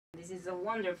This is a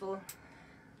wonderful.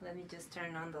 Let me just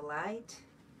turn on the light.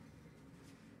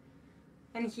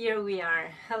 And here we are.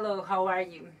 Hello, how are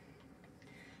you?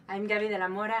 I'm Gaby de la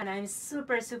Mora and I'm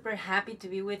super happy to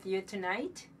be with you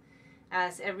tonight.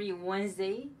 As every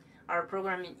Wednesday, our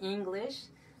program in English.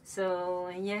 So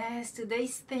yes,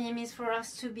 today's theme is for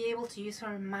us to be able to use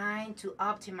our mind to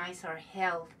optimize our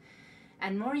health.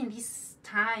 And more in these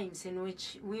times in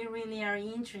which we really are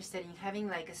interested in having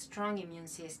like a strong immune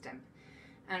system.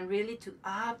 And really to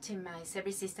optimize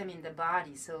every system in the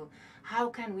body. So how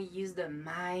can we use the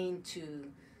mind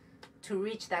to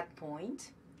reach that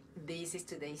point? This is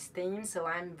today's theme. So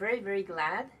I'm very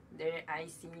glad. There I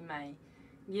see my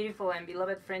beautiful and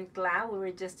beloved friend Clau. We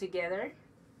were just together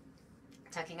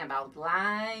talking about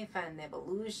life and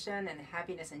evolution and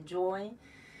happiness and joy.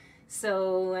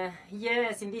 So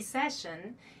yes, in this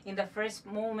session, in the first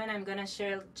moment, I'm gonna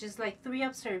share just like 3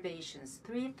 observations,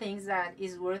 3 things that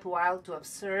is worthwhile to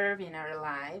observe in our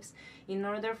lives in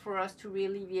order for us to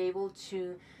really be able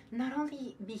to not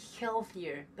only be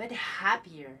healthier, but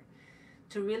happier,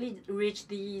 to really reach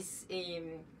these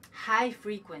high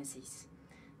frequencies,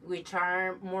 which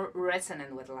are more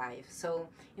resonant with life. So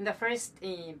in the first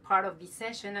part of this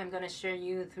session, I'm gonna share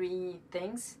you 3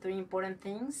 things, 3 important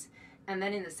things. And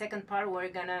then in the second part, we're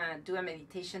gonna do a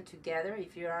meditation together.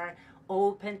 If you are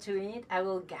open to it, I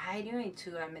will guide you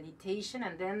into a meditation,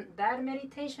 and then that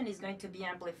meditation is going to be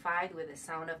amplified with the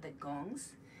sound of the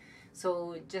gongs.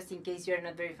 So just in case you're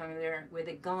not very familiar with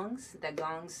the gongs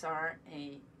are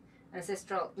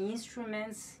ancestral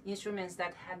instruments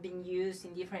that have been used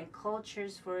in different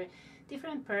cultures for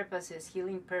different purposes,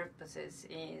 healing purposes,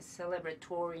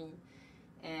 celebratory,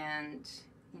 and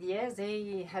yes,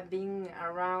 they have been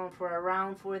around for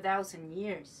around 4,000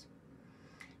 years.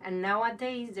 And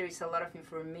nowadays there is a lot of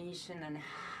information on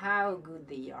how good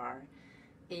they are.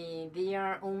 They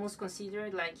are almost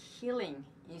considered like healing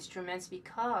instruments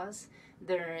because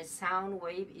their sound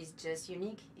wave is just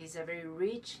unique. It's a very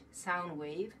rich sound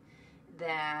wave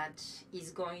that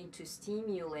is going to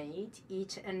stimulate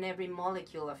each and every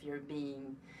molecule of your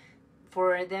being.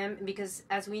 For them, because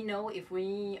as we know, if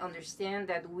we understand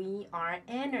that we are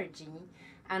energy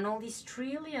and all these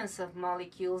trillions of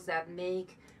molecules that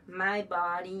make my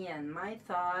body and my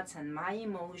thoughts and my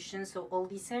emotions, so all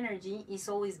this energy is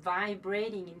always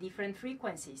vibrating in different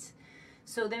frequencies.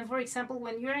 So then, for example,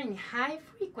 when you're in high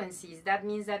frequencies, that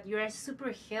means that you are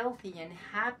super healthy and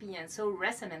happy and so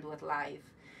resonant with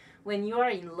life. When you are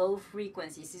in low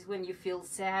frequencies is when you feel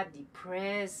sad,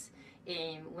 depressed,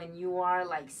 when you are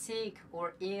like sick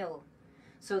or ill.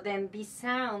 So then this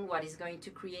sound, what is going to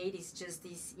create is just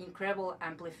this incredible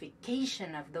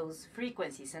amplification of those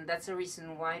frequencies, and that's the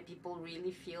reason why people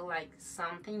really feel like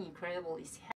something incredible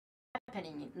is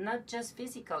happening, not just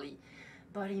physically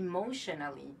but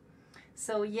emotionally.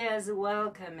 So yes,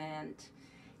 welcome, and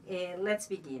let's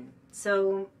begin.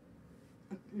 So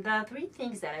the 3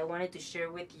 things that I wanted to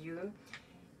share with you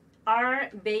are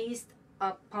based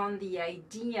upon the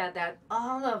idea that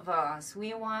all of us,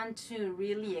 we want to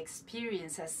really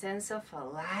experience a sense of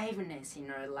aliveness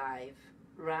in our life,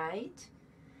 right?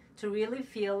 To really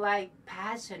feel like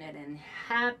passionate and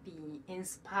happy,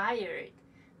 inspired,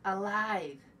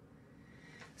 alive.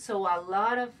 So a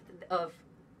lot of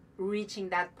reaching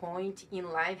that point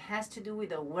in life has to do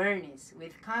with awareness,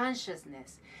 with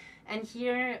consciousness. And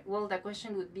here, well, the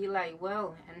question would be like,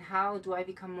 well, and how do I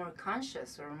become more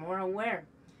conscious or more aware?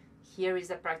 Here is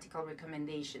a practical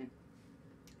recommendation.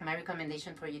 My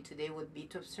recommendation for you today would be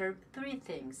to observe 3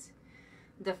 things.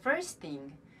 The first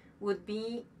thing would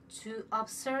be to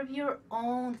observe your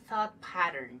own thought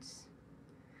patterns.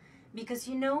 Because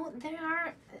you know, there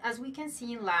are, as we can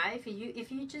see in life,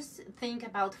 if you just think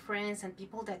about friends and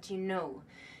people that you know,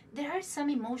 there are some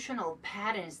emotional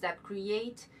patterns that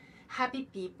create happy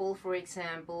people, for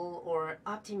example, or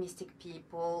optimistic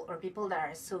people, or people that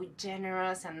are so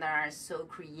generous and that are so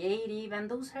creative, and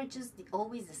those are just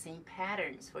always the same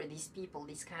patterns for these people,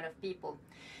 these kind of people.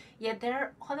 Yet there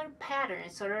are other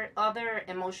patterns or other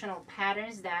emotional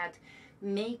patterns that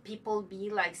make people be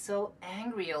like so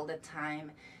angry all the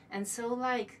time, and so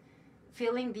like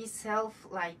feeling this self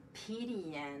like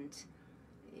pity, and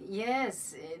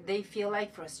yes, they feel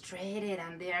like frustrated,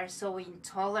 and they are so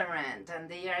intolerant, and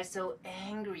they are so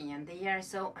angry, and they are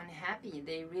so unhappy.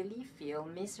 They really feel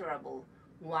miserable.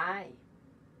 Why?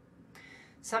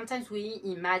 Sometimes we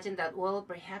imagine that, well,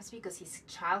 perhaps because his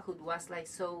childhood was like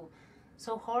so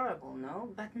horrible, no?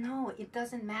 But no, it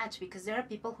doesn't match, because there are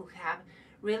people who have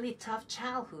really tough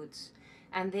childhoods,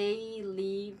 and they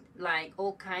live like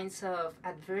all kinds of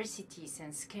adversities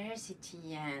and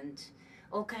scarcity and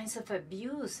all kinds of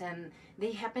abuse, and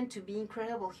they happen to be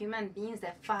incredible human beings,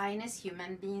 the finest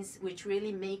human beings, which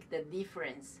really make the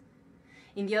difference.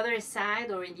 In the other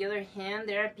side, or in the other hand,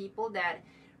 there are people that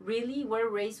really were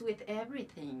raised with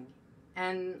everything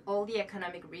and all the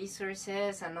economic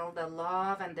resources and all the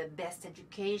love and the best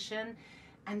education,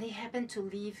 and they happen to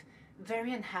live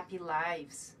very unhappy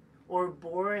lives or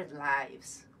bored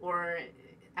lives or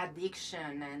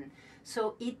addiction. And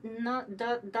so it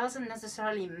doesn't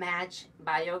necessarily match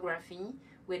biography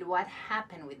with what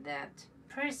happened with that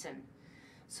person.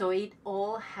 So it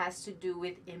all has to do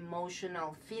with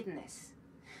emotional fitness.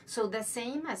 So the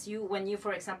same as you, when you,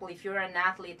 for example, if you're an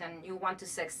athlete and you want to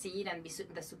succeed and be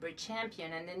the super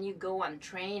champion, and then you go and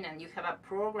train and you have a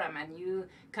program and you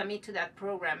commit to that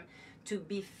program to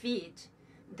be fit,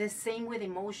 the same with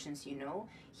emotions, you know.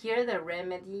 Here the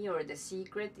remedy or the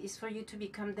secret is for you to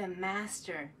become the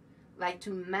master, like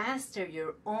to master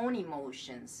your own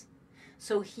emotions.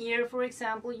 So here, for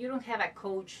example, you don't have a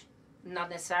coach, not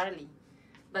necessarily,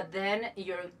 but then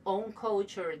your own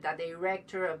coach or the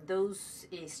director of those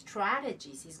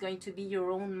strategies is going to be your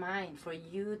own mind, for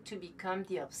you to become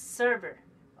the observer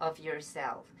of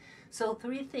yourself. So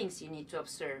 3 things you need to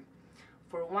observe.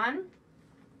 For one,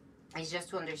 is just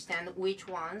to understand which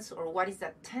ones, or what is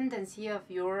the tendency of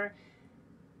your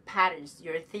patterns,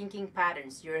 your thinking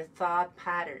patterns, your thought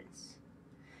patterns.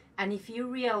 And if you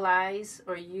realize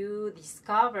or you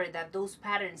discover that those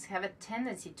patterns have a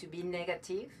tendency to be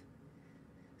negative,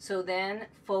 so then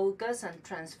focus on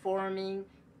transforming,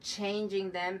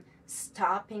 changing them,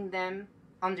 stopping them,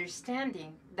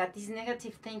 understanding that this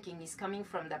negative thinking is coming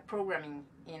from the programming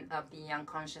of the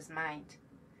unconscious mind.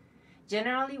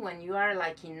 Generally, when you are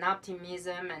like in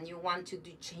optimism and you want to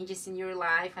do changes in your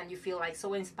life and you feel like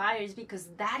so inspired, it's because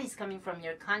that is coming from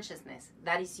your consciousness.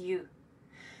 That is you.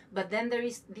 But then there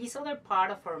is this other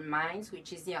part of our minds,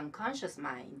 which is the unconscious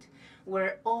mind,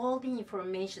 where all the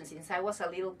information, since I was a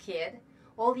little kid,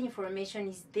 all the information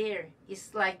is there.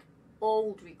 It's like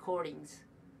old recordings.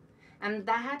 And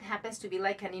that happens to be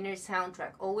like an inner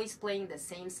soundtrack, always playing the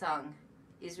same song.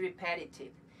 It's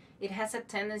repetitive. It has a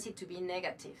tendency to be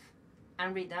negative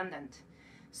and redundant.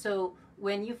 So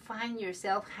when you find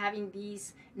yourself having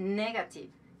these negative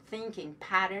thinking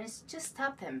patterns, just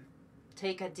stop them.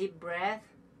 Take a deep breath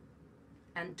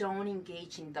and don't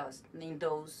engage in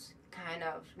those kind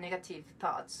of negative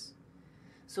thoughts.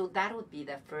 So that would be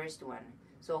the first one.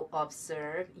 So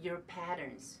observe your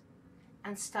patterns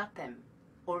and stop them,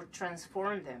 or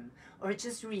transform them, or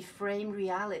just reframe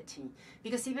reality.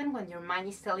 Because even when your mind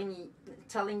is telling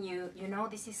you, you know,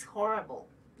 this is horrible,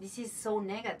 this is so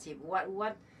negative,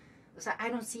 so I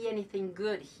don't see anything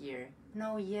good here.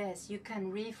 No, yes, you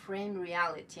can reframe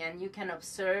reality, and you can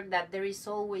observe that there is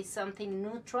always something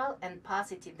neutral and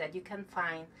positive that you can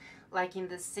find, like in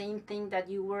the same thing that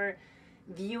you were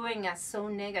viewing as so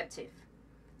negative.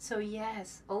 So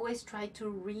yes, always try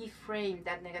to reframe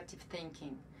that negative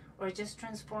thinking, or just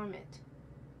transform it.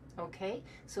 Okay?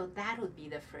 So that would be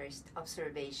the first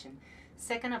observation.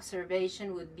 Second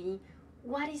observation would be,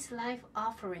 what is life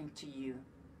offering to you?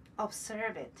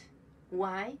 Observe it.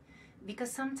 Why?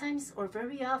 Because sometimes, or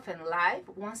very often, life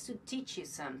wants to teach you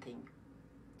something.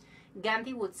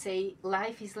 Gandhi would say,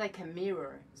 life is like a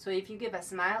mirror. So if you give a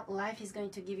smile, life is going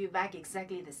to give you back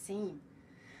exactly the same.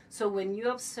 So when you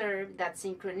observe that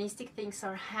synchronistic things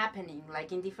are happening,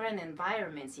 like in different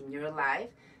environments in your life,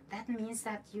 that means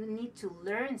that you need to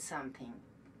learn something.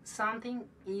 Something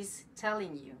is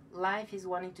telling you. Life is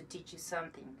wanting to teach you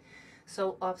something.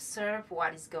 So observe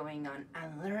what is going on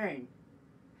and learn.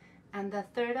 And the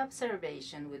third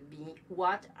observation would be,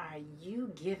 what are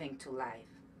you giving to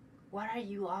life? What are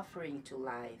you offering to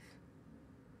life?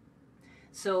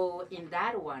 So in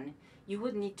that one, you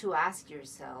would need to ask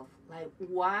yourself, like,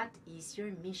 what is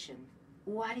your mission?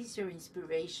 What is your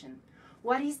inspiration?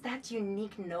 What is that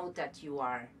unique note that you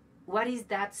are? What is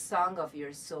that song of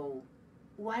your soul?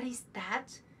 What is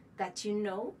that you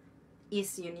know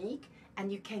is unique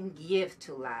and you can give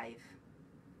to life?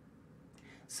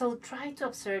 So try to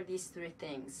observe these 3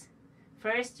 things.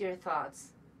 First, your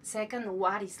thoughts. Second,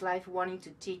 what is life wanting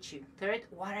to teach you? Third,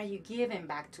 what are you giving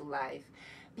back to life?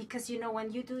 Because, you know,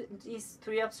 when you do these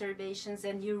 3 observations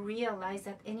and you realize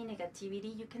that any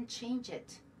negativity, you can change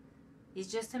it.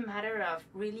 It's just a matter of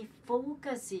really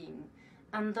focusing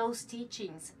on those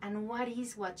teachings and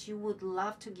what you would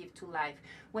love to give to life.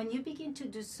 When you begin to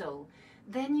do so,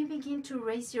 then you begin to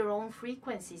raise your own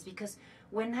frequencies. Because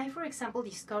when I, for example,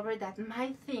 discovered that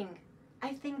I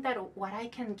think that what I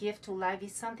can give to life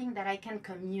is something that I can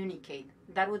communicate.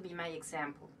 That would be my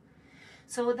example.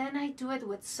 So then I do it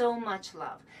with so much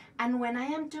love. And when I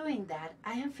am doing that,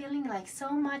 I am feeling like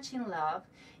so much in love.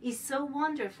 It's so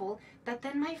wonderful that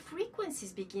then my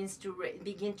frequencies begin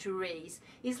to raise.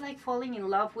 It's like falling in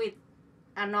love with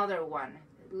another one.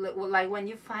 Like when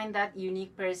you find that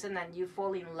unique person and you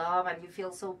fall in love and you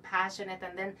feel so passionate,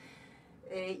 and then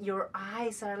your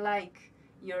eyes are like,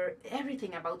 your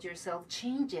everything about yourself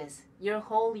changes. Your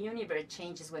whole universe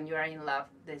changes when you are in love.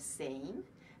 The same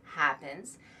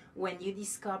happens when you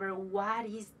discover what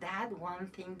is that one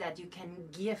thing that you can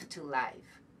give to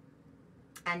life,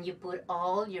 and you put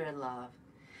all your love,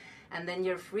 and then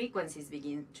your frequencies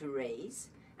begin to raise,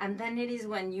 and then it is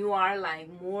when you are like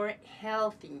more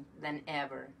healthy than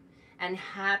ever and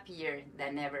happier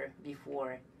than ever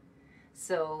before.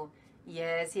 So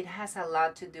yes, it has a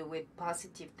lot to do with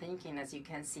positive thinking. As you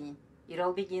can see, it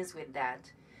all begins with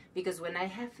that, because when I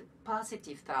have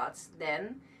positive thoughts,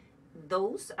 then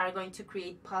those are going to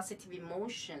create positive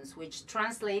emotions, which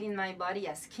translate in my body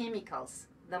as chemicals,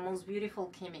 the most beautiful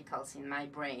chemicals in my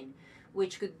brain,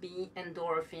 which could be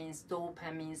endorphins,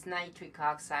 dopamines, nitric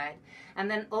oxide,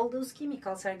 and then all those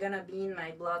chemicals are going to be in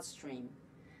my bloodstream.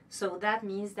 So that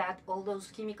means that all those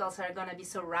chemicals are going to be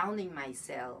surrounding my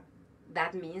cell.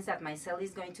 That means that my cell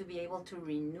is going to be able to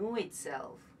renew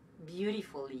itself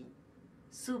beautifully,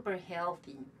 super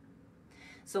healthy.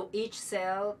 So each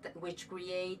cell which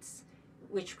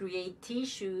create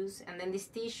tissues, and then these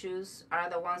tissues are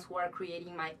the ones who are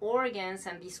creating my organs,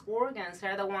 and these organs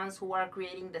are the ones who are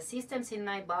creating the systems in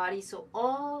my body. So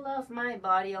all of my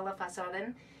body all of a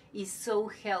sudden is so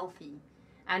healthy,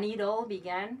 and it all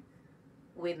began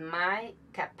with my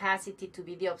capacity to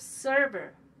be the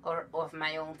observer of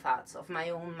my own thoughts, of my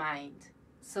own mind.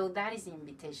 So that is the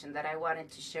invitation that I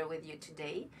wanted to share with you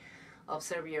today.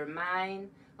 Observe your mind,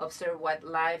 observe what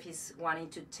life is wanting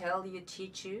to tell you,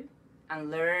 teach you, and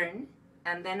learn,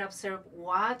 and then observe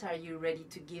what are you ready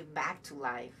to give back to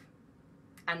life,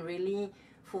 and really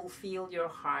fulfill your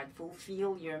heart,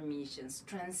 fulfill your missions,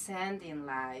 transcend in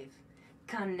life,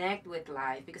 connect with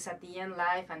life, because at the end,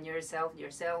 life and yourself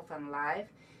and life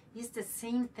is the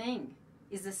same thing,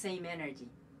 is the same energy.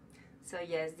 So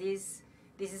yes, this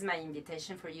is my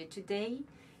invitation for you today.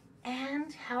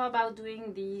 And how about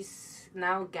doing this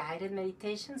now guided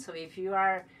meditation? So if you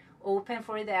are open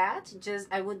for that,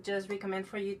 I would just recommend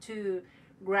for you to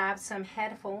grab some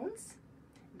headphones.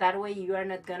 That way you are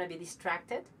not gonna be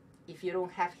distracted. If you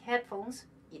don't have headphones,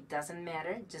 it doesn't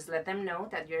matter. Just let them know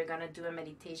that you're gonna do a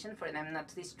meditation for them not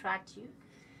to distract you.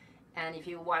 And if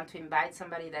you want to invite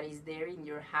somebody that is there in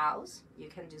your house, you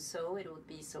can do so. It would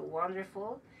be so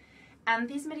wonderful. And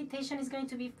this meditation is going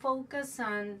to be focused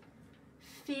on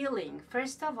feeling,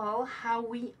 first of all, how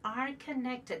we are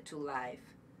connected to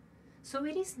life. So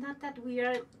it is not that we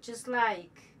are just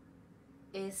like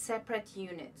separate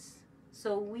units.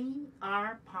 So we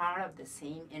are part of the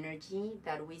same energy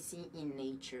that we see in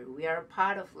nature. We are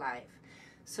part of life.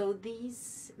 So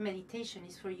this meditation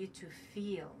is for you to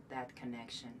feel that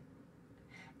connection,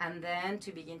 and then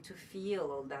to begin to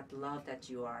feel all that love that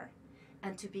you are,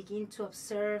 and to begin to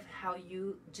observe how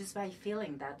you, just by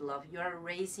feeling that love, you are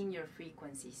raising your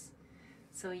frequencies.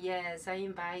 So yes, I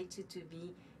invite you to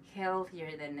be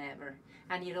healthier than ever.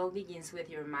 And it all begins with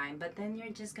your mind, but then you're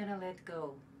just gonna let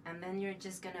go, and then you're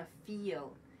just gonna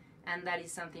feel. And that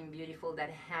is something beautiful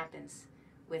that happens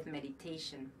with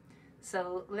meditation.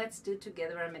 So let's do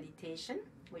together a meditation,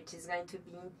 which is going to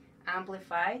be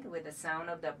amplified with the sound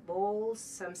of the bowls,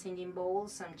 some singing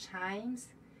bowls, some chimes,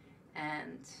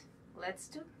 and let's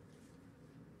do.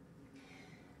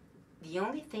 The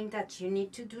only thing that you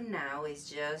need to do now is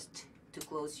just to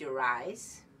close your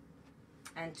eyes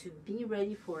and to be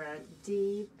ready for a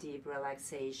deep, deep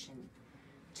relaxation.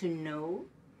 To know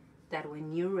that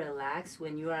when you relax,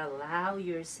 when you allow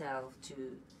yourself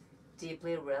to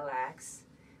deeply relax,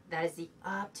 that is the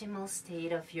optimal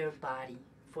state of your body,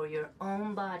 for your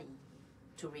own body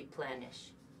to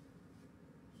replenish.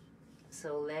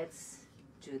 So let's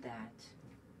do that.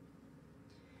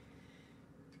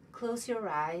 Close your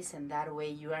eyes, and that way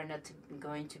you are not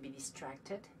going to be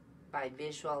distracted by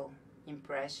visual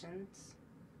impressions.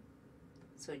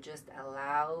 So just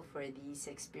allow for this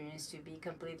experience to be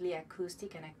completely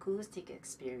acoustic, an acoustic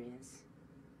experience,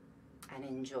 and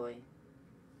enjoy.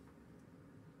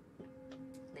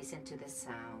 Listen to the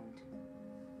sound.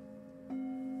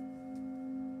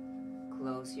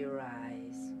 Close your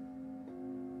eyes.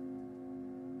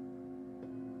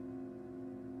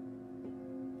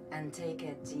 And take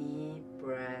a deep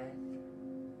breath.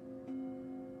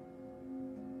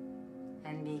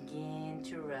 And begin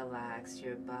to relax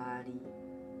your body.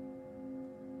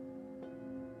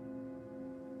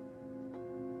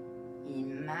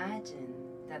 Imagine Imagine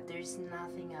that there's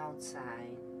nothing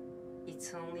outside.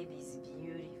 It's only this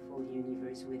beautiful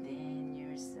universe within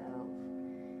yourself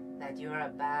that you're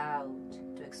about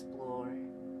to explore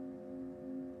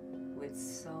with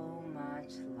so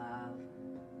much love.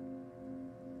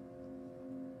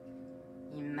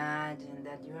 Imagine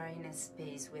that you are in a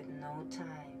space with no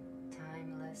time,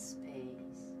 timeless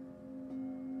space.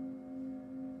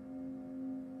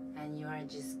 And you are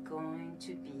just going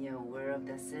to be aware of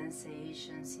the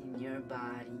sensations in your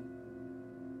body.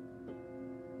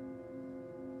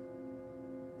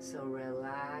 So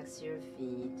relax your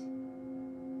feet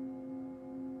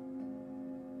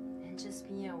and just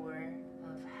be aware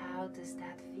of how does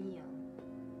that feel.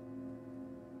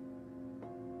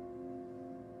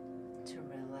 To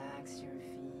relax your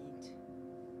feet,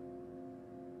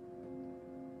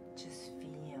 just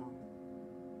feel.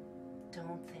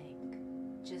 Don't think,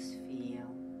 just feel.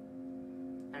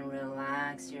 And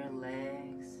relax your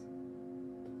legs.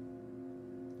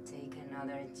 Take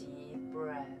another deep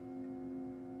breath.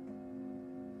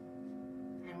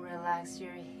 And relax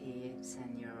your hips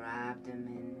and your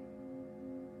abdomen,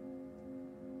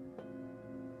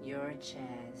 your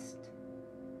chest.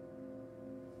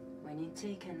 When you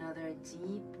take another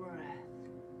deep breath,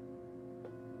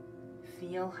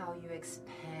 feel how you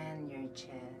expand your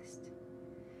chest.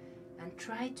 And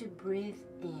try to breathe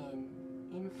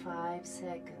in 5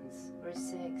 seconds or 6.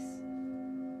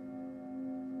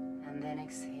 And then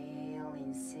exhale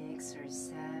in 6 or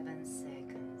 7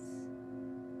 seconds.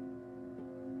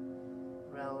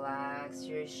 Relax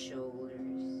your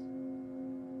shoulders.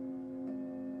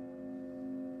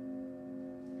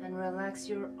 And relax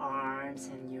your arms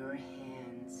and your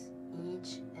hands,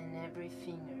 each and every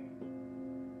finger.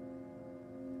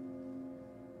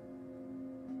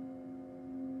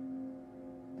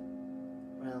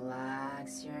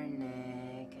 Relax your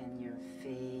neck and your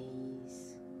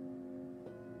face.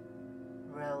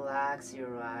 Relax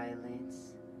your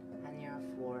eyelids and your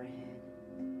forehead,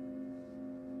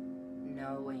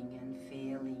 knowing and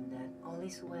feeling that all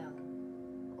is well,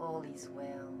 all is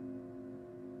well.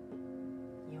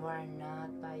 You are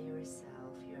not by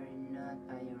yourself, you are not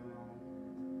by your own,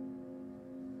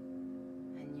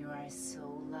 and you are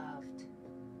so loved.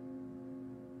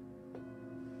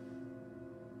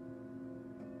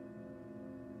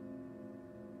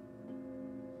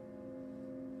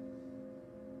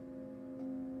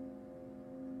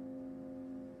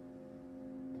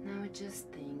 Now just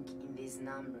think in these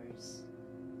numbers,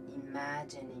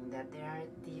 imagining that there are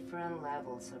different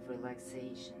levels of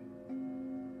relaxation.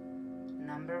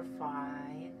 Number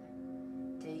 5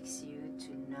 takes you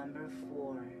to number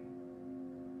 4.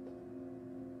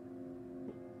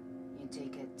 You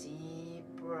take a deep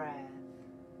breath,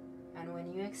 and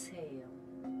when you exhale,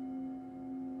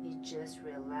 you just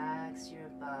relax your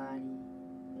body.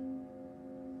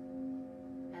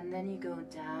 And then you go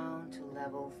down to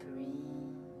level 3.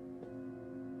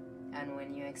 And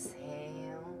when you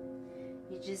exhale,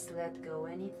 you just let go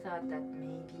any thought that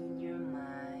may be in your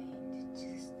mind.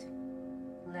 Just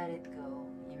let it go.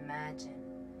 Imagine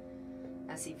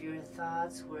as if your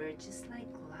thoughts were just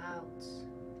like clouds.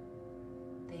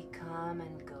 They come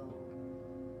and go,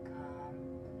 come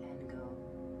and go.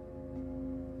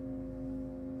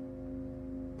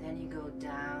 Then you go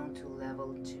down to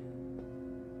level 2.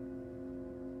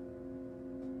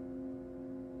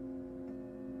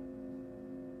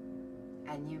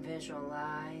 And you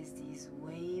visualize this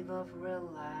wave of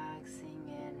relaxing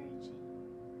energy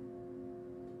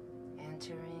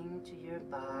entering to your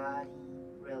body,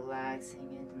 relaxing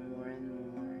it more and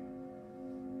more.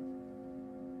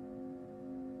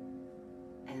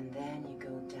 And then you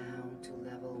go down to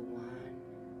level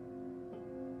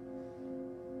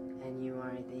 1, and you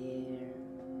are there.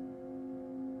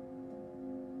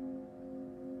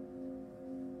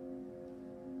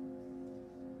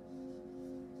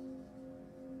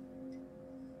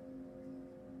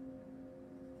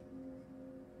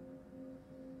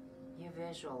 You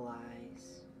visualize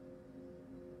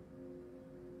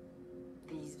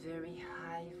this very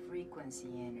high frequency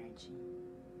energy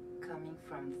coming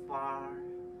from far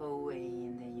away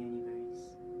in the universe,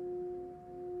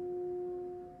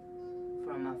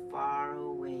 from a far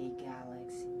away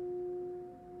galaxy.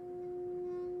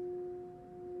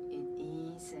 It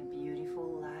is a beautiful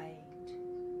light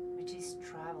which is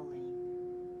traveling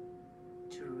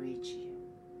to reach you.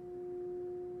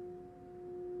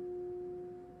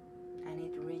 And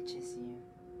it reaches you,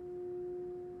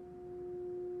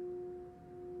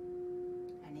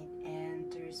 and it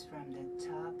enters from the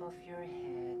top of your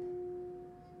head,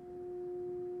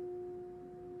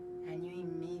 and you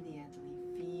immediately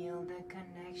feel the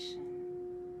connection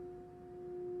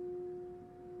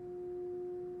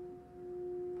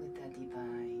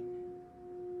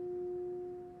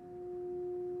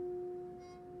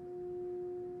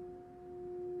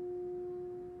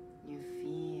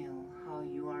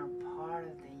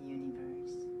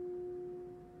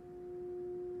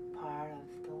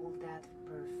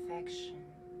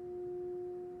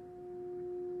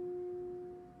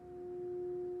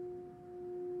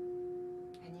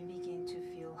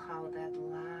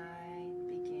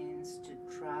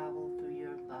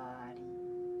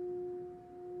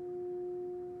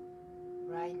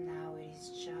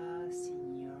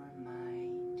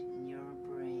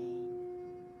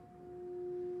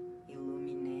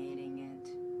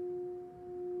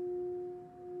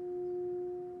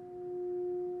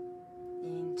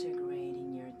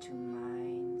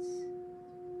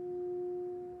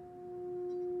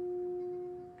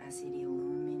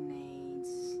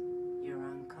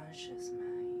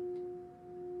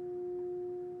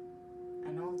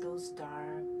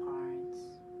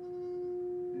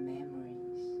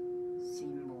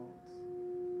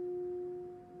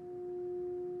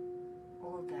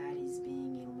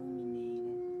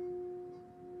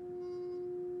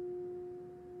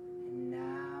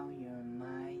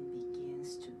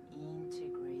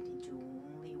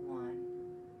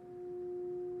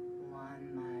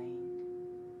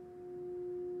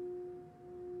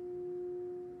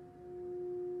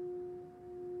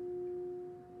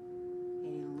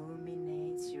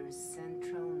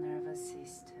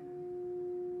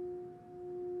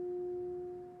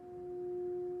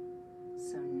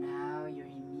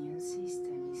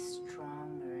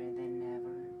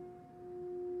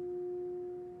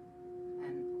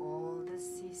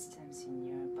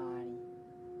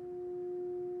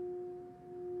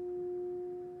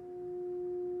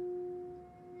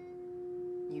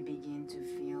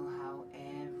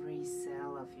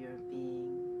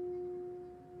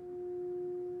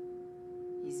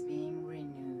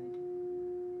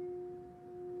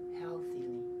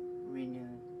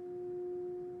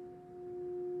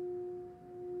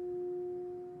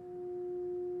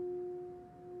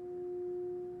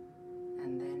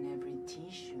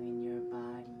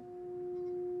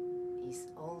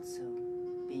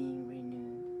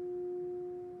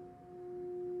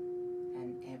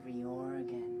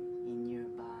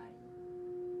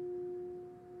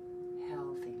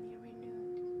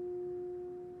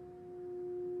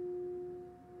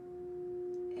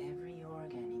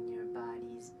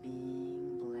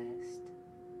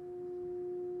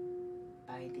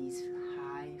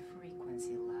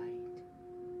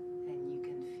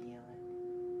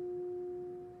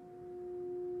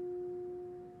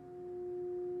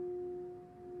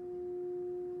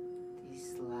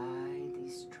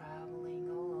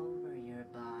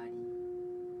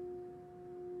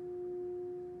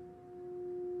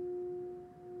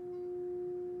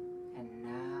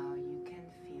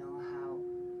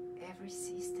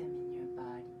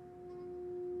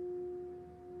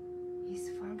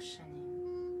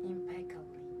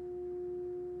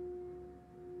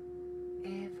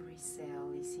cell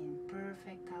is in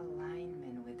perfect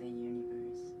alignment with the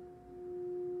universe,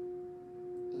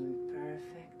 in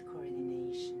perfect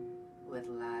coordination with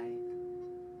life.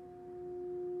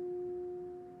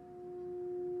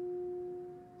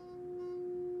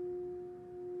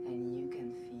 And you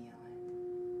can feel it.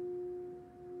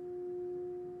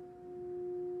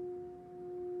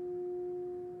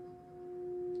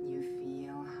 You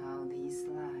feel how this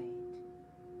light,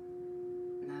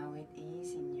 now it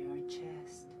is in your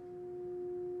chest.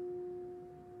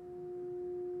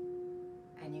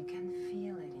 And you can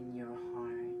feel it in your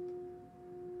heart.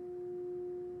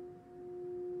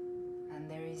 And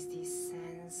there is this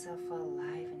sense of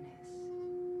aliveness.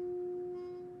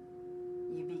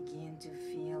 You begin to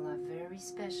feel a very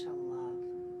special love.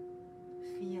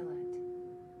 Feel it.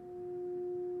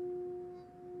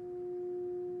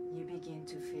 You begin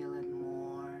to feel it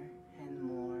more and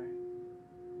more.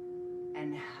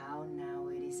 And how now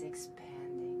it is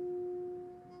expanding,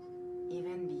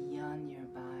 even beyond your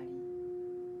body.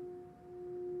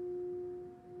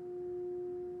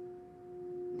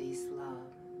 This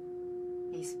love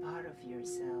is part of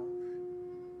yourself,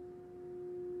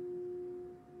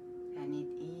 and it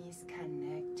is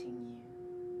connecting you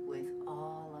with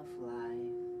all of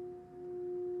life.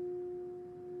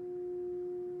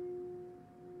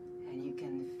 And you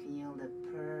can feel the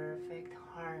perfect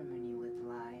harmony with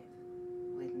life,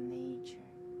 with nature.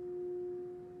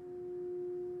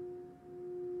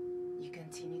 You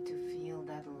continue to feel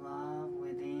that love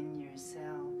within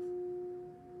yourself.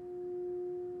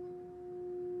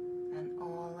 And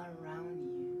all around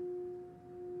you,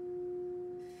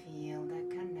 feel that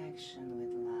connection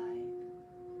with life.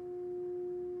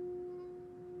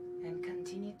 And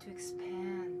continue to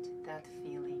expand that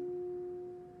feeling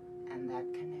and that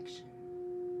connection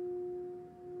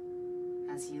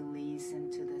as you listen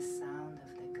to the sound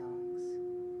of the gongs.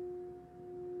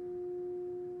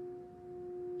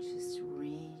 Just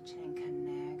reach and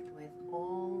connect with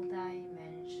all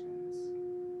dimensions.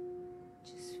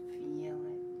 Just feel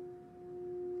it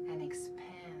and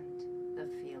expand the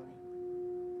feeling.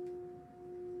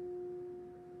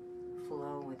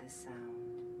 Flow with the sound.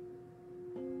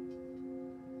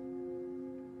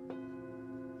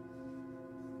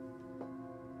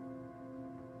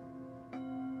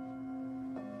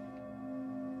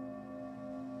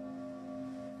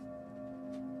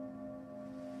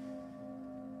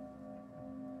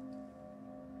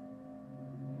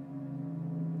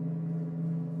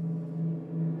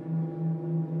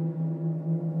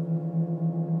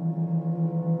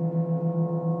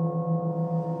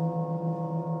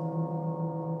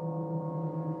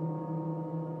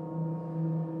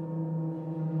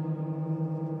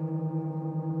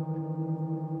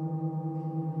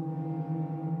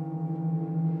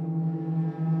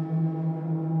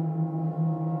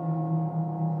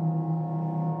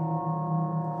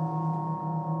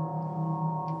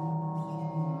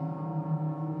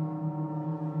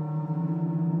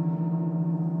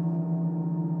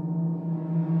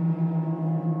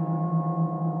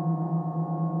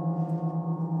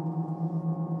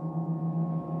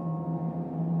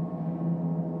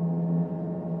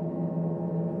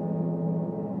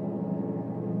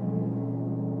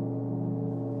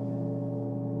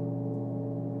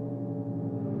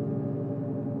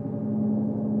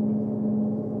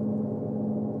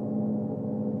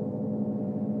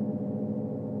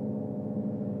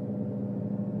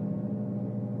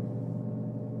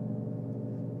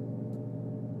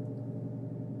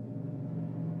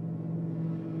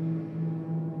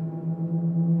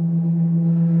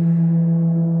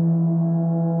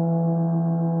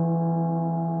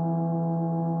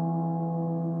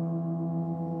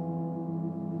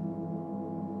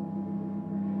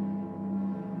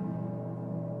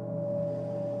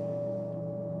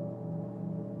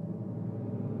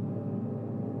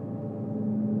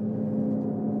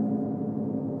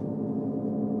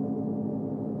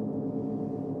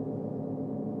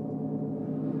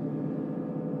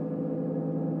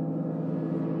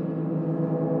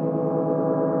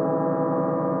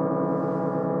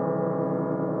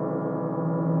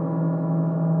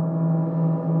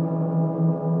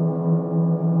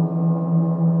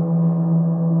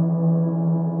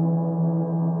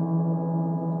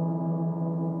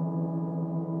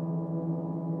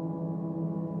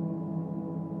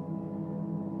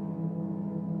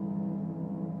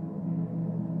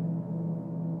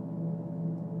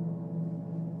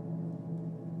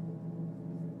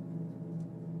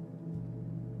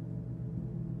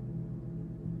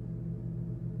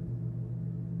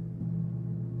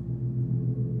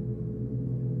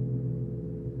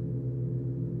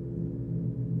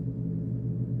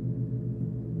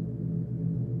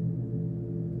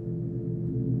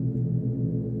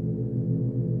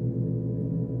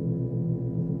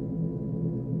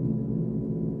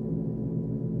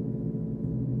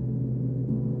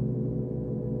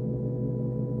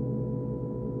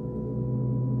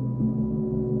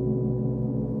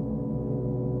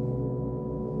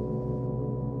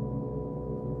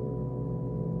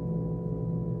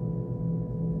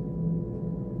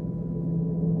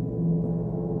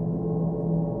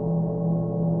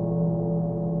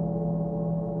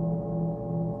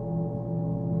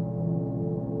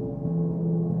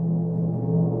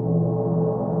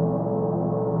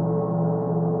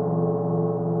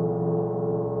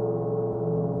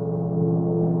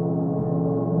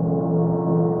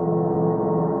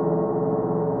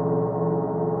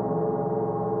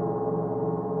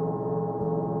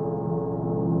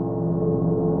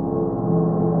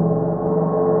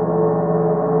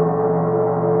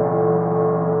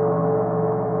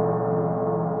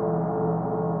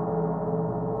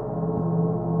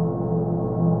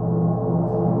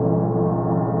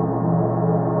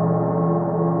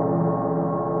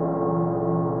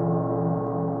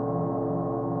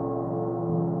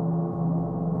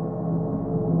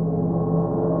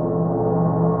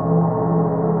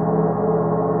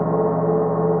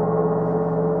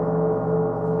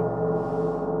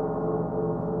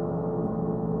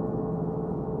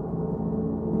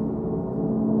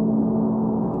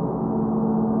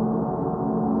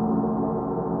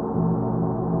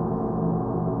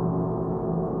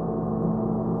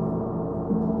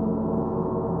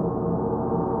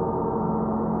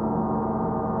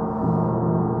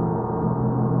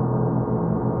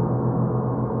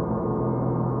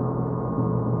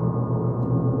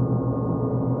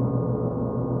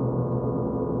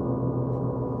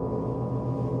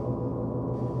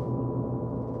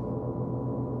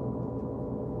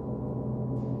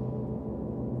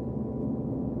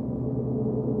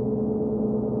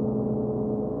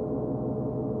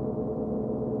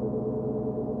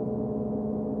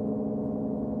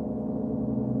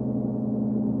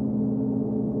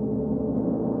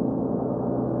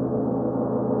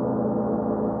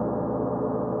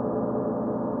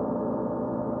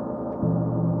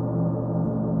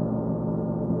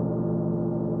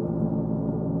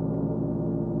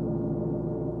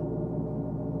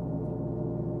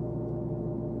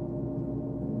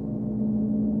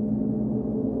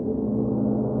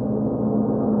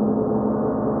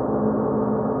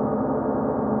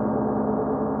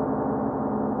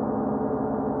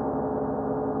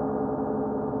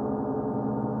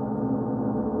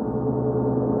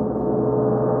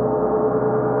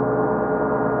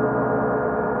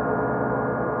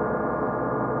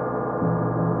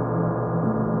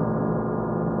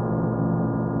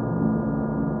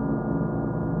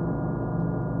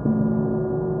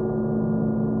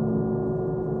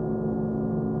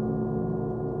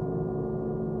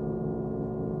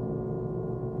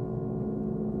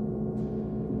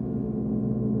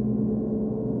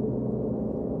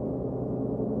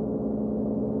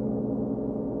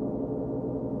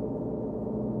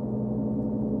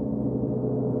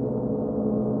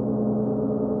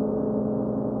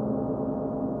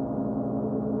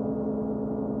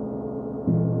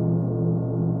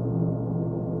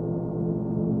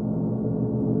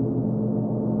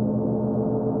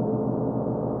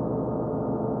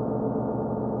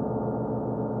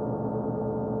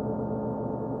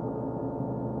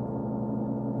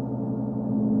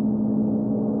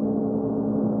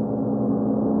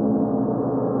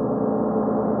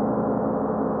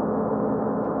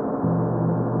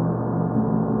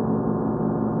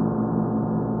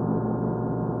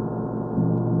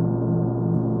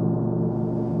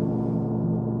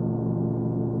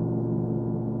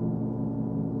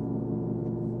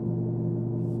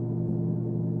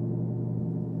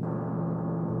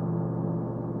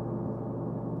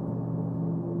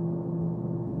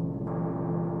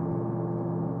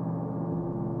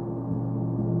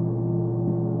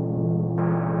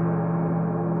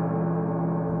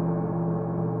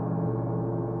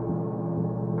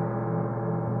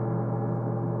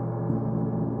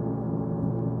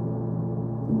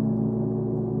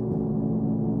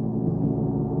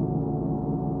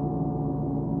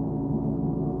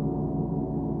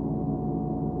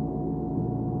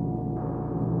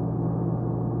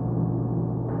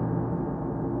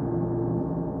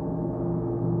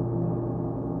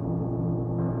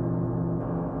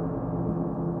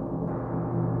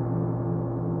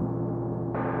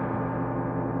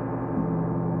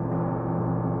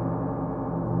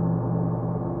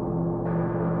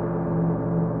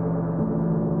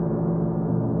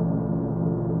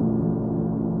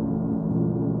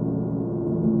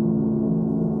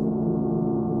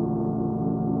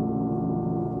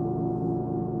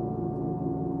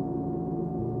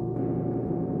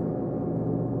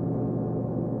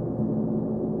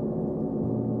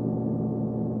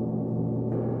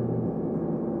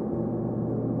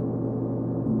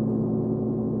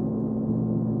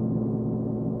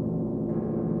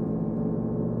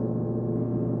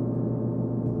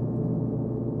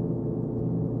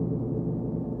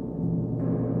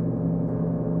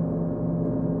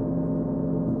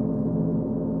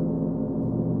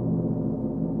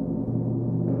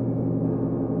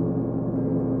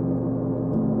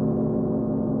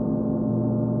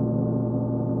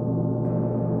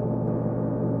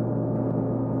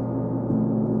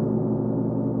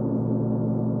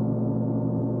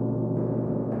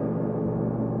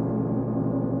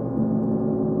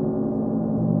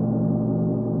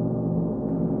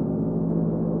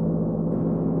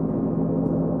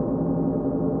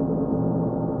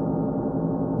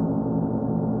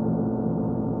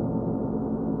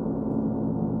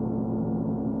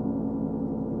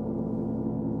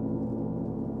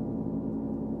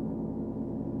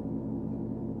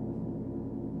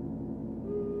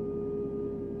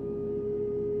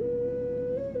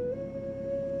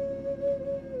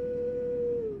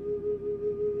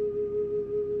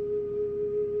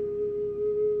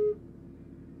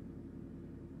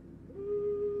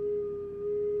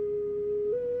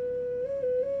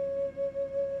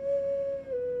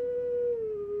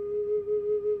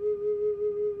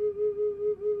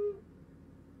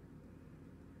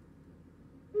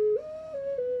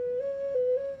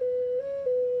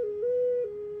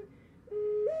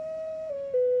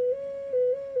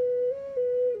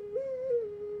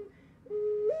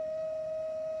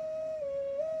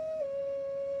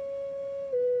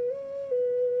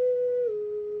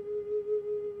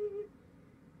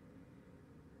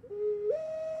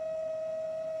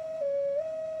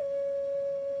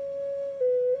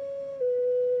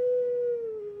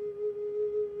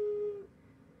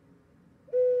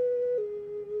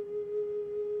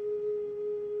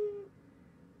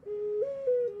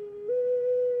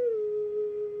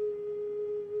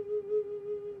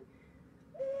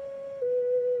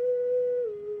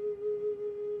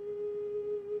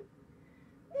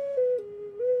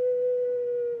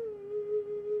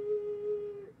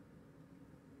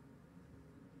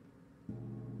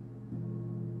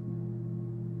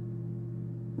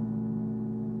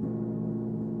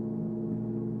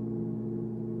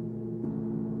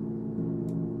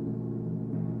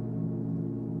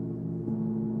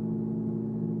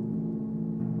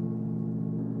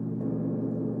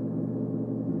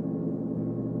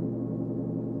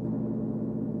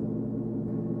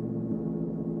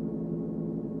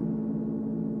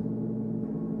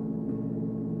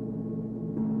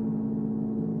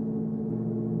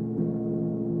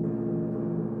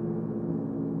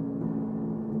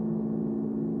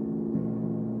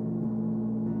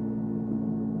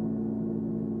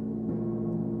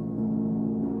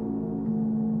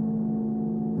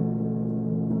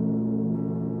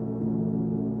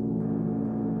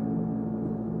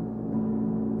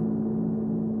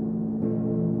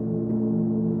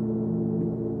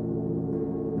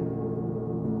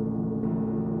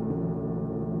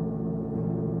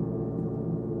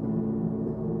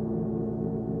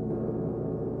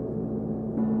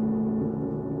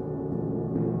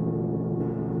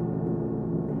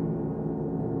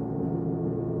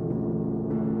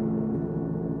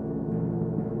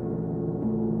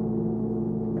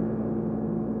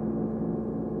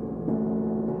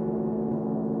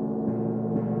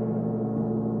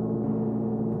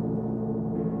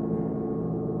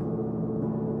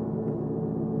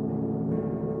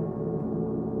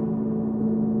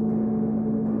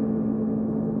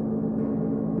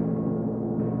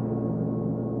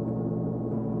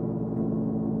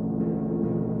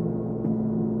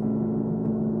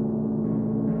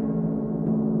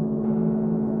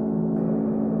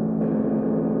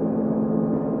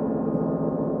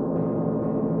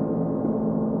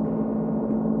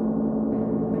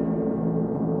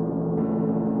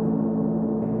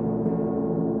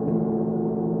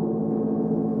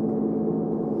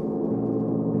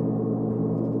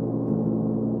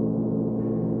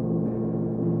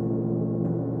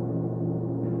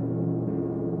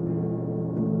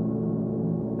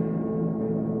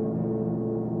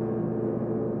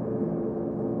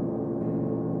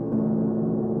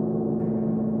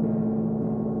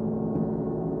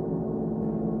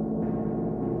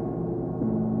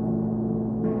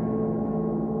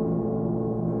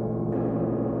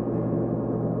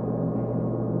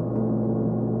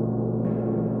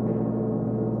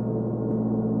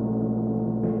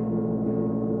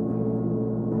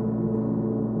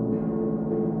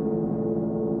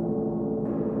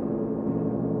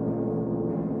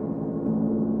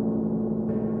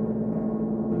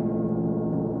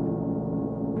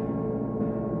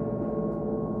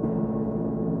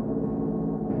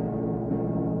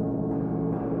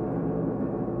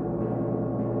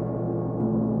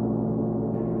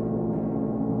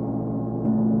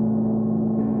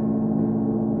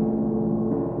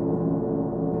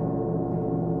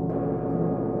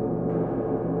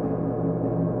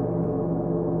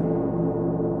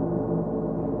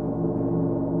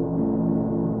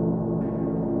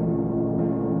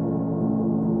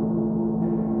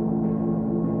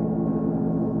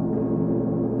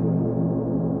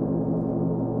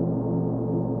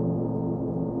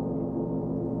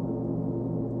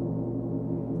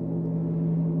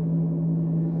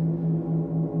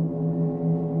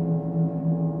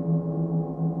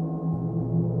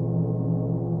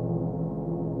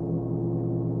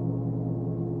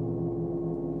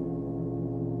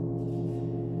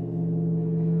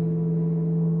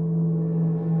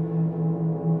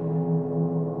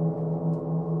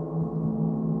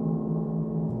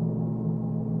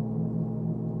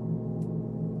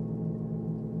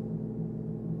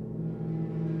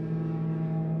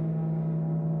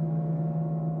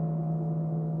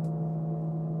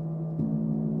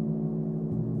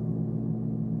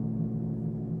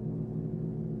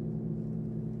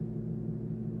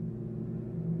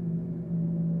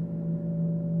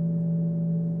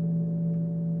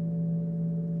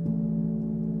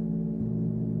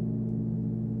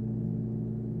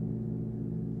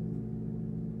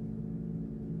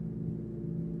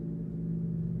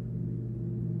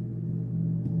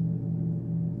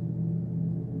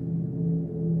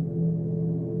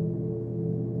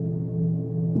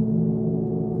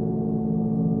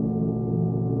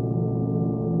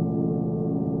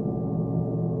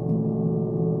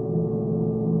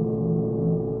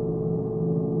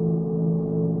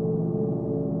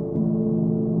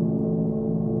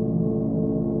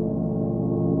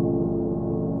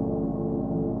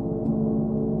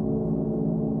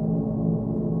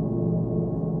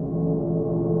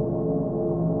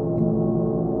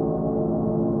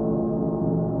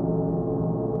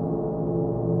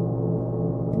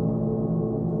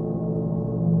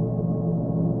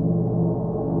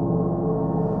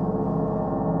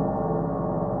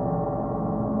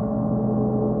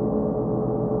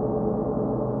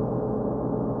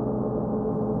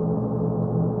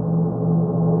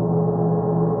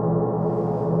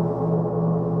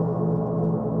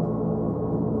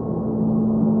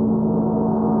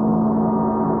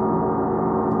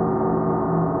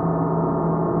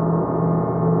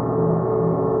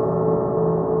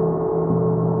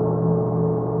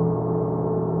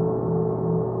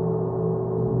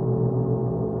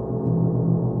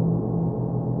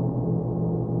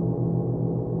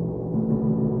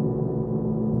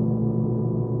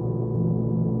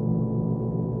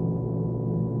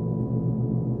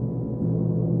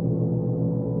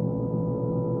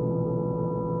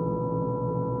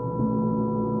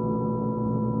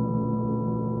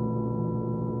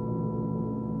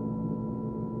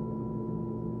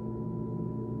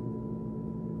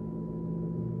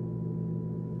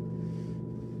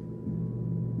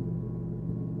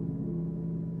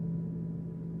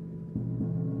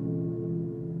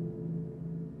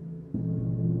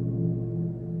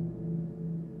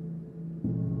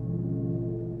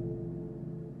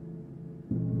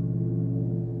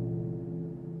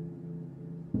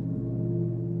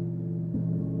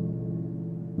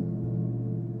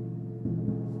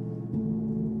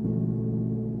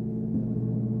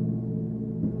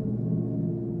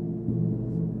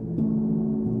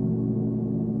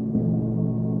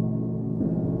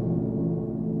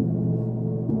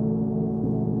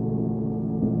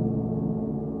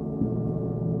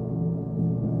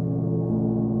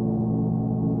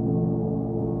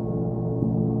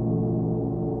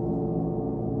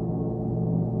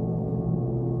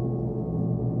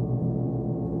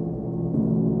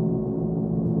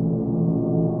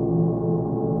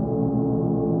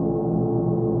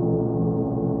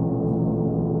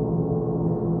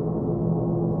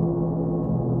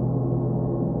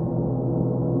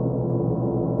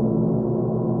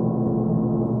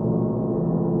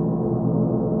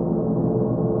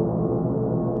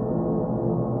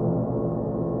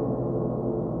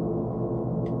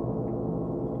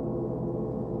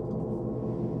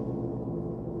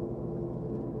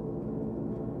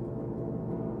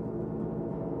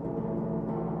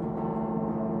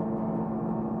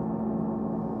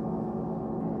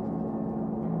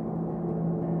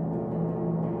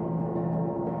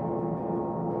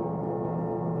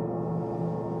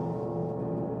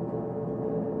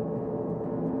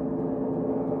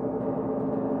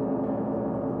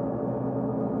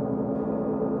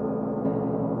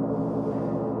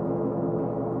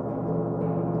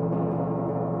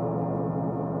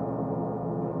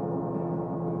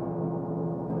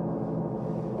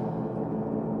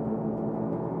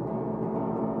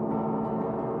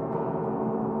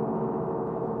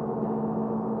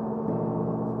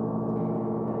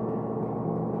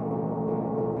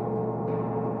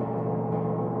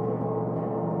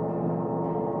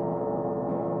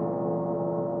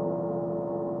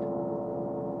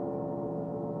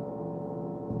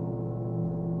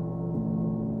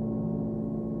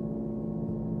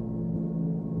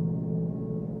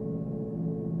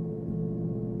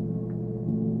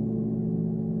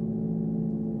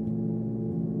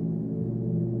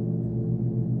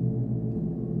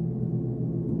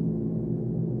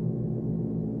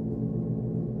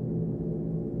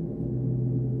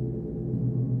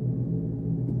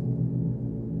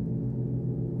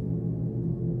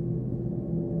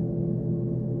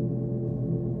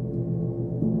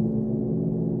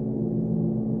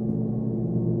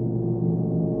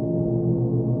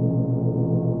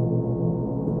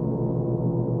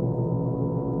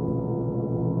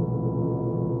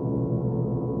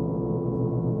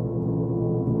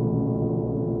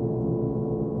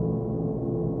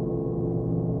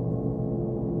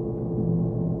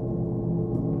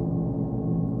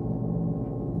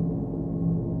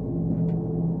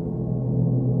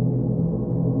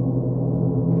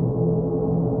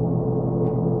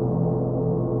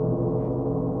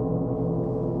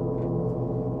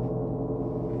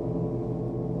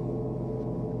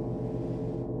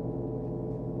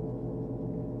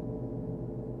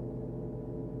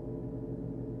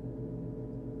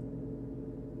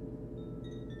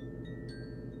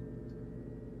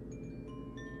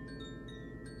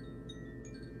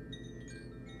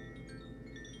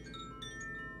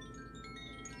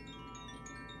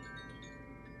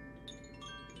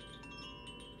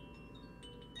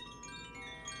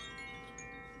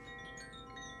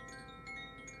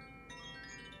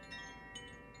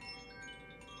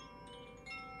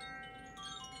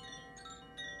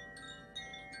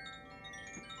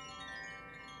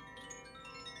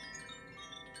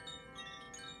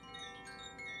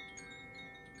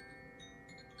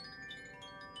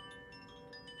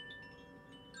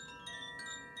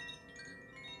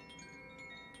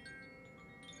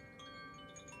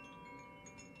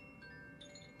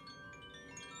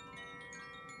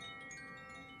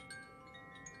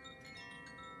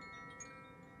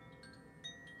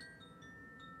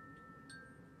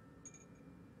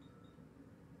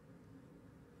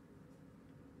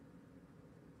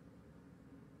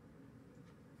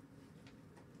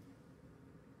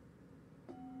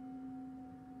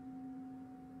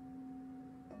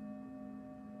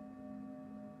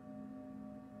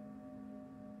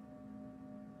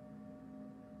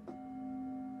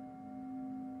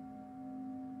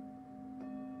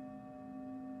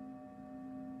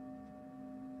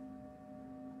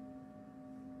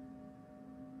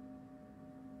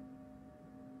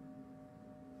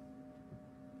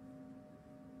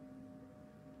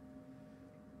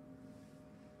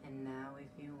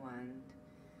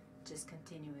 just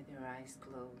continue with your eyes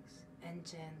closed and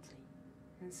gently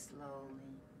and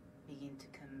slowly begin to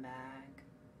come back.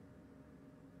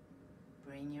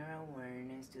 Bring your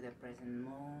awareness to the present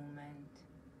moment.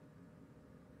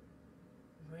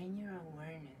 Bring your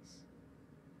awareness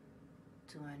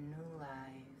to a new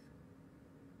life,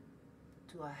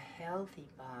 to a healthy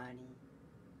body,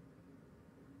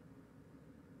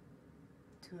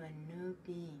 to a new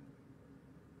being.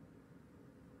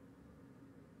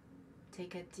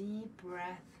 Take a deep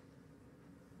breath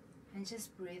and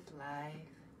just breathe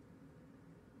life.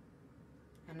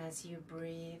 And as you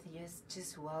breathe,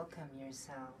 just welcome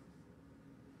yourself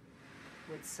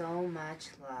with so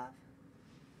much love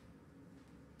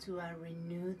to a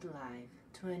renewed life,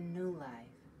 to a new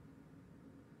life.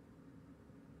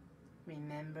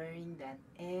 Remembering that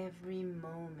every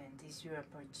moment is your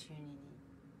opportunity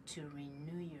to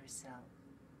renew yourself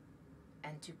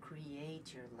and to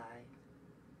create your life.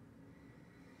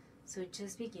 So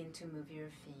just begin to move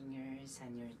your fingers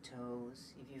and your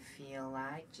toes. If you feel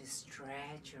like, just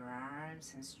stretch your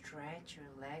arms and stretch your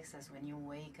legs as when you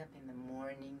wake up in the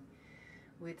morning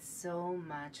with so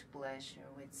much pleasure,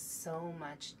 with so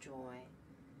much joy.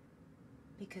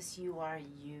 Because you are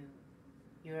you.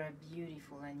 You're a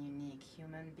beautiful and unique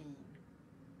human being.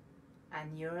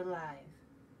 And your life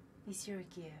is your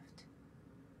gift,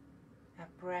 a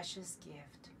precious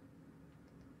gift,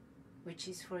 which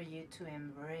is for you to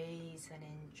embrace and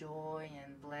enjoy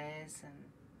and bless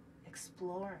and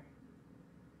explore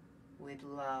with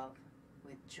love,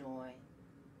 with joy,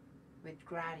 with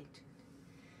gratitude.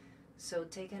 So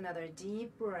take another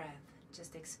deep breath.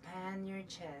 Just expand your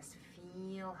chest.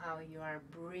 Feel how you are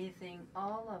breathing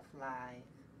all of life.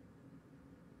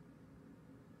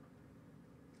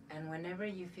 And whenever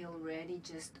you feel ready,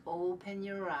 just open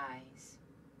your eyes.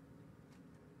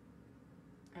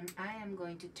 And I am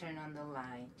going to turn on the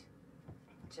light,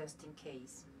 just in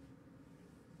case.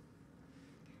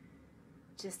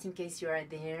 Just in case you are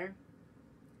there,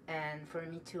 and for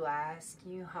me to ask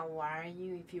you, how are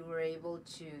you, if you were able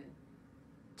to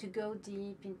go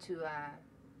deep into a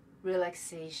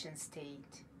relaxation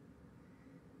state.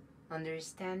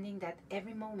 Understanding that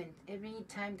every moment, every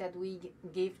time that we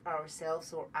give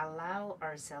ourselves or allow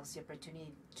ourselves the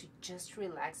opportunity to just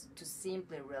relax, to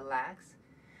simply relax,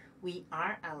 we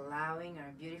are allowing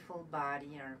our beautiful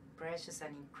body, our precious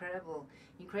and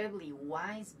incredibly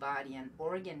wise body and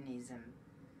organism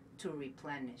to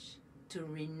replenish, to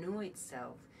renew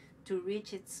itself, to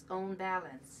reach its own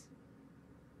balance.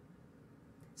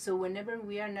 So whenever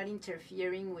we are not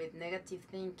interfering with negative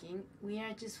thinking, we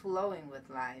are just flowing with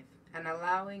life and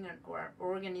allowing our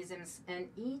organisms and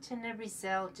each and every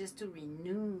cell just to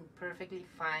renew perfectly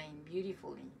fine,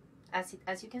 beautifully, as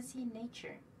you can see in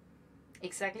nature.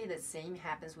 Exactly the same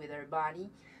happens with our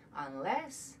body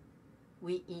unless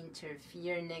we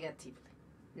interfere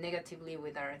negatively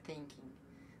with our thinking.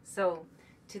 So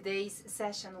today's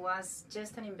session was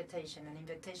just an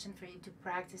invitation for you to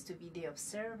practice to be the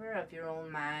observer of your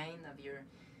own mind, of your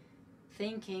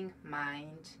thinking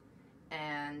mind,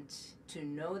 and to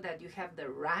know that you have the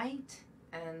right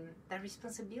and the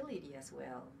responsibility as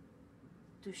well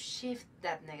to shift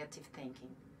that negative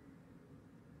thinking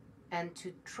and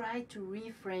to try to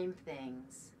reframe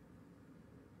things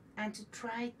and to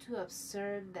try to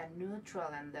observe the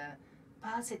neutral and the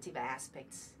positive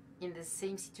aspects in the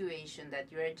same situation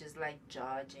that you are just like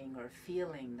judging or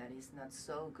feeling that is not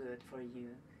so good for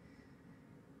you.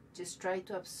 Just try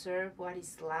to observe what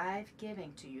is life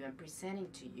giving to you and presenting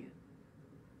to you.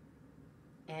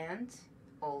 And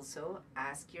also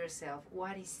ask yourself,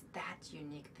 what is that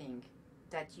unique thing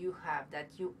that you have,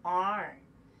 that you are,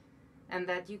 and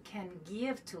that you can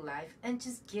give to life, and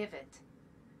just give it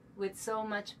with so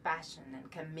much passion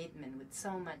and commitment, with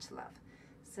so much love.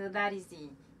 So that is the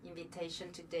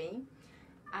invitation today.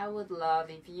 I would love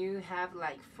if you have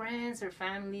like friends or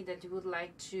family that you would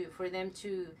like for them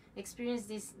to experience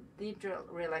these deep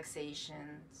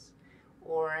relaxations,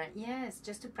 or yes,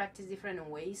 just to practice different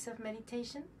ways of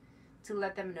meditation, to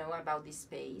let them know about this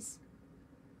space,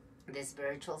 this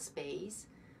virtual space.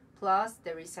 Plus,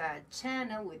 there is a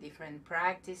channel with different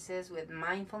practices, with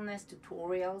mindfulness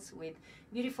tutorials, with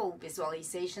beautiful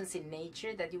visualizations in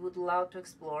nature that you would love to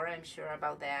explore. I'm sure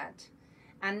about that.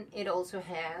 And it also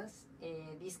has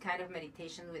this kind of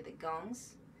meditation with the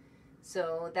gongs.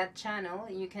 So that channel,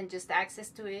 you can just access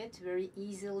to it very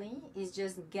easily. It's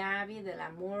just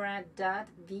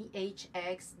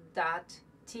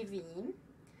gabydelamora.vhx.tv.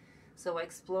 So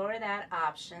explore that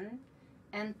option.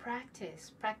 And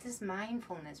practice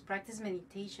mindfulness, practice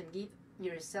meditation. Give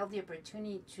yourself the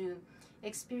opportunity to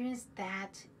experience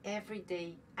that every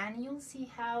day, and you'll see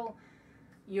how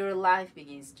your life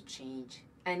begins to change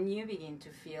and you begin to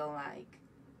feel like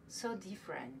so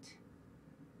different.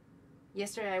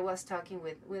 Yesterday I was talking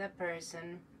with a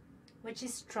person which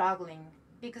is struggling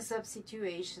because of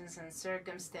situations and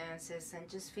circumstances and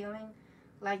just feeling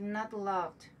like not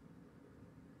loved.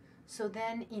 So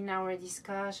then in our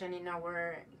discussion, in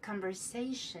our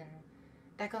conversation,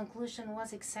 the conclusion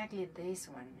was exactly this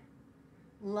one.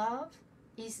 Love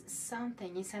is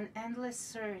something, it's an endless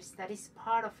source that is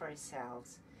part of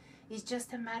ourselves. It's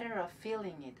just a matter of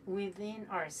feeling it within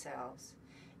ourselves.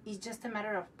 It's just a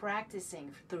matter of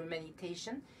practicing through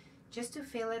meditation just to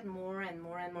feel it more and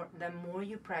more and more. The more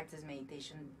you practice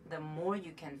meditation, the more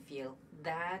you can feel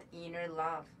that inner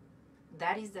love.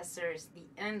 That is the source, the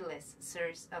endless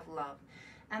source of love.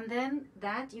 And then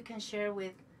that you can share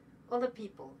with other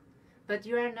people. But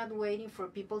you are not waiting for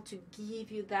people to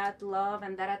give you that love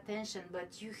and that attention,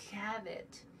 but you have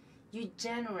it. You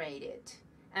generate it,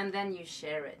 and then you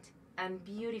share it. And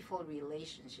beautiful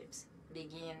relationships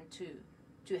begin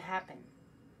to happen.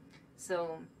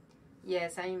 So,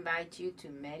 yes, I invite you to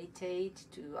meditate,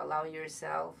 to allow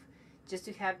yourself just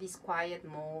to have these quiet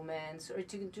moments, or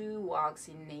to do walks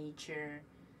in nature,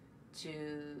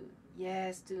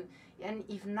 and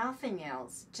if nothing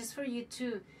else, just for you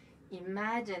to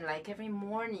imagine, like every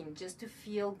morning, just to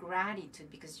feel gratitude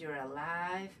because you're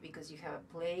alive, because you have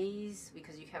a place,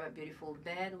 because you have a beautiful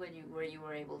bed where you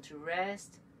were able to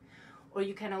rest. Or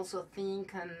you can also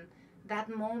think on that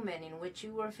moment in which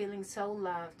you were feeling so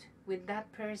loved with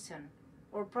that person,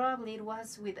 or probably it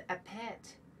was with a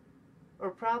pet, or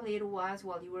probably it was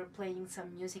while you were playing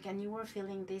some music and you were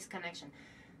feeling this connection.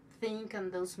 Think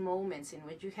on those moments in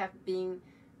which you have been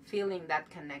feeling that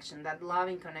connection, that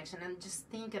loving connection, and just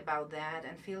think about that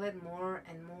and feel it more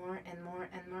and more and more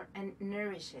and more, and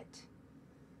nourish it.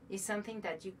 It's something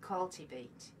that you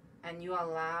cultivate and you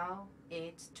allow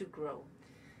it to grow.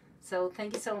 So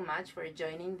thank you so much for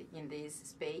joining in this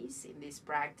space, in this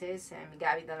practice. I'm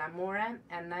Gaby de la Mora,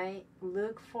 and I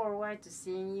look forward to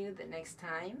seeing you the next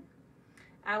time.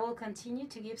 I will continue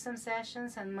to give some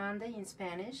sessions on Monday in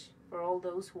Spanish for all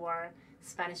those who are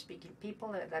Spanish-speaking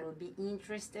people that would be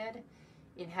interested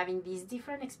in having these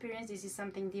different experiences. This is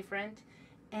something different.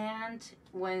 And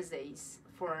Wednesdays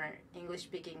for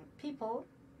English-speaking people,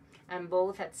 and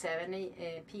both at 7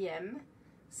 p.m.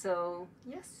 So,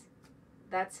 yes,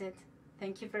 that's it.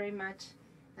 Thank you very much.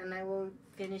 And I will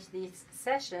finish this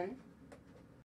session